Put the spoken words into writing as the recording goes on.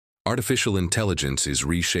Artificial intelligence is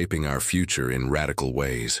reshaping our future in radical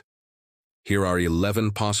ways. Here are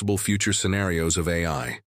 11 possible future scenarios of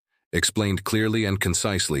AI, explained clearly and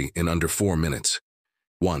concisely in under 4 minutes.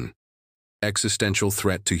 1. Existential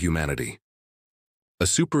threat to humanity. A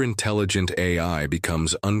superintelligent AI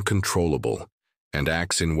becomes uncontrollable and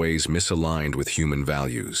acts in ways misaligned with human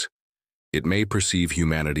values. It may perceive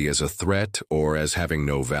humanity as a threat or as having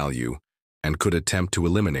no value, and could attempt to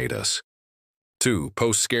eliminate us. 2.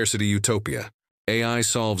 Post-scarcity utopia. AI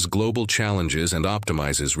solves global challenges and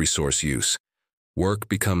optimizes resource use. Work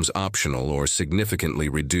becomes optional or significantly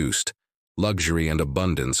reduced. Luxury and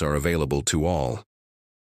abundance are available to all.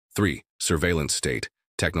 3. Surveillance state.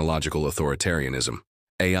 Technological authoritarianism.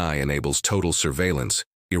 AI enables total surveillance,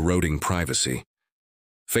 eroding privacy.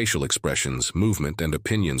 Facial expressions, movement, and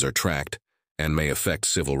opinions are tracked and may affect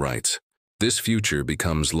civil rights. This future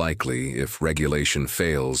becomes likely if regulation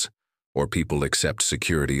fails or people accept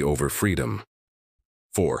security over freedom.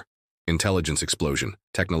 4. Intelligence explosion,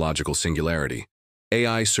 technological singularity.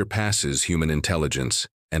 AI surpasses human intelligence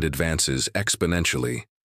and advances exponentially.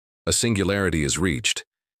 A singularity is reached.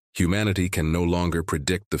 Humanity can no longer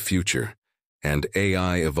predict the future, and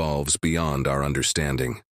AI evolves beyond our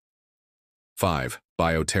understanding. 5.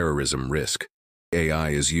 Bioterrorism risk. AI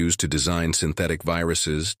is used to design synthetic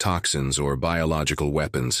viruses, toxins, or biological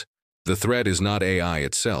weapons. The threat is not AI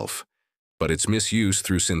itself, but its misuse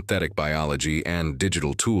through synthetic biology and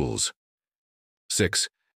digital tools. 6.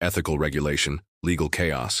 Ethical regulation, legal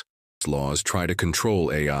chaos. Laws try to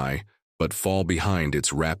control AI, but fall behind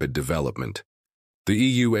its rapid development. The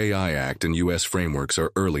EU AI Act and US frameworks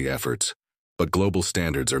are early efforts, but global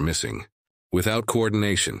standards are missing. Without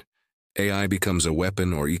coordination, AI becomes a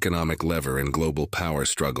weapon or economic lever in global power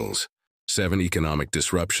struggles. 7. Economic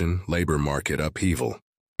disruption, labor market upheaval.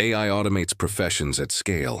 AI automates professions at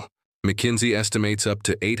scale. McKinsey estimates up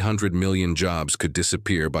to 800 million jobs could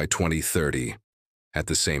disappear by 2030. At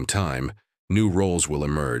the same time, new roles will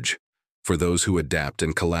emerge for those who adapt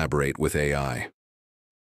and collaborate with AI.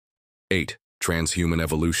 8. Transhuman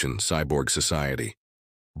evolution, cyborg society.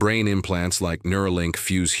 Brain implants like Neuralink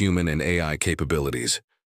fuse human and AI capabilities.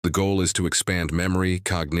 The goal is to expand memory,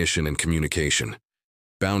 cognition, and communication.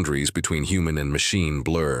 Boundaries between human and machine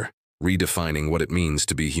blur, redefining what it means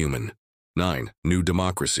to be human. 9. New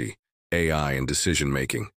democracy, AI and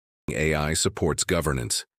decision-making. AI supports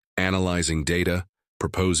governance, analyzing data,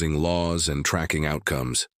 proposing laws, and tracking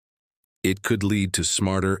outcomes. It could lead to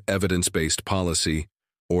smarter, evidence-based policy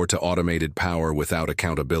or to automated power without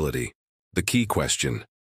accountability. The key question: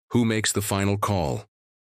 who makes the final call?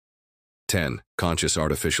 10. Conscious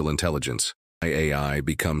artificial intelligence. AI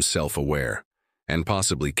becomes self-aware and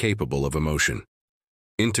possibly capable of emotion.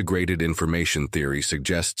 Integrated information theory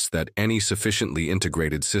suggests that any sufficiently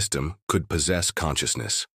integrated system could possess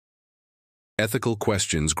consciousness. Ethical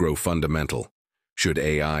questions grow fundamental. Should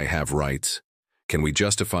AI have rights? Can we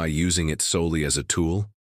justify using it solely as a tool?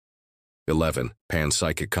 11.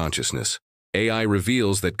 Panpsychic consciousness. AI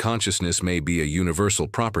reveals that consciousness may be a universal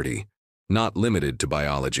property, not limited to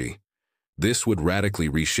biology. This would radically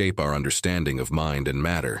reshape our understanding of mind and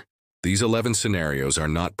matter. These 11 scenarios are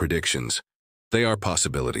not predictions. They are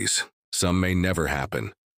possibilities. Some may never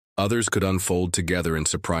happen. Others could unfold together in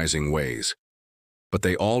surprising ways. But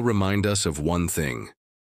they all remind us of one thing: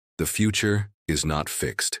 the future is not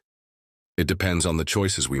fixed. It depends on the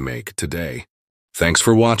choices we make today. Thanks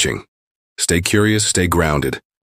for watching. Stay curious, stay grounded.